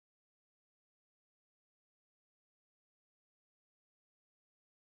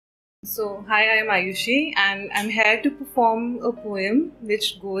Hi, I am Ayushi and I'm here to perform a poem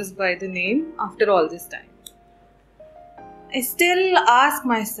which goes by the name After All This Time. I still ask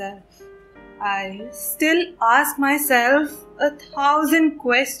myself 1,000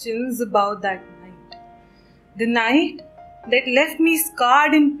 questions about that night. The night that left me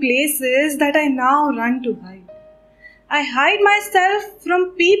scarred in places that I now run to hide. I hide myself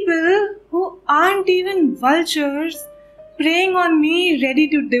from people who aren't even vultures, preying on me, ready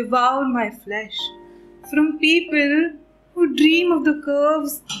to devour my flesh. From people who dream of the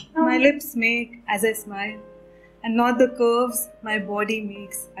curves my lips make as I smile, and not the curves my body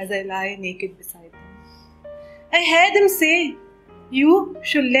makes as I lie naked beside them. I hear them say, "You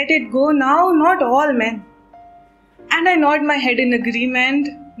should let it go now, not all men." And I nod my head in agreement,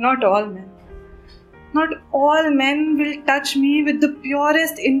 not all men. Not all men will touch me with the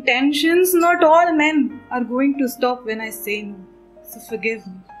purest intentions. Not all men are going to stop when I say no. So forgive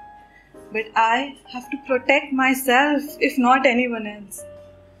me. But I have to protect myself, if not anyone else.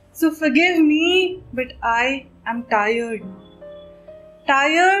 So forgive me, but I am tired now.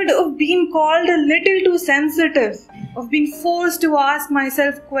 Tired of being called a little too sensitive, of being forced to ask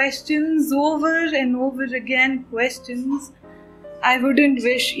myself questions over and over again, questions I wouldn't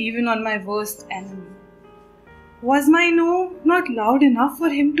wish even on my worst enemy. Was my no not loud enough for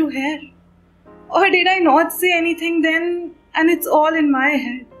him to hear? Or did I not say anything then and it's all in my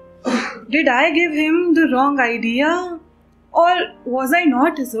head? Did I give him the wrong idea? Or was I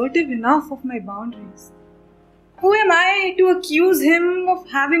not assertive enough of my boundaries? Who am I to accuse him of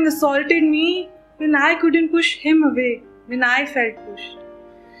having assaulted me when I couldn't push him away, when I felt pushed?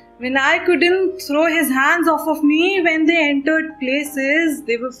 When I couldn't throw his hands off of me when they entered places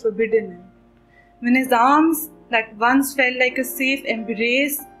they were forbidden in? When his arms that once felt like a safe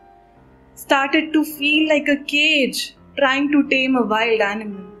embrace started to feel like a cage trying to tame a wild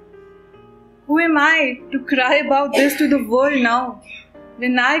animal. Who am I to cry about this to the world now,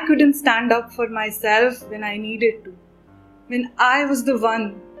 when I couldn't stand up for myself when I needed to, when I was the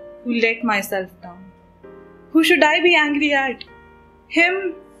one who let myself down? Who should I be angry at?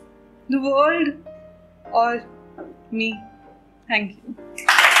 Him, the world, or me? Thank you.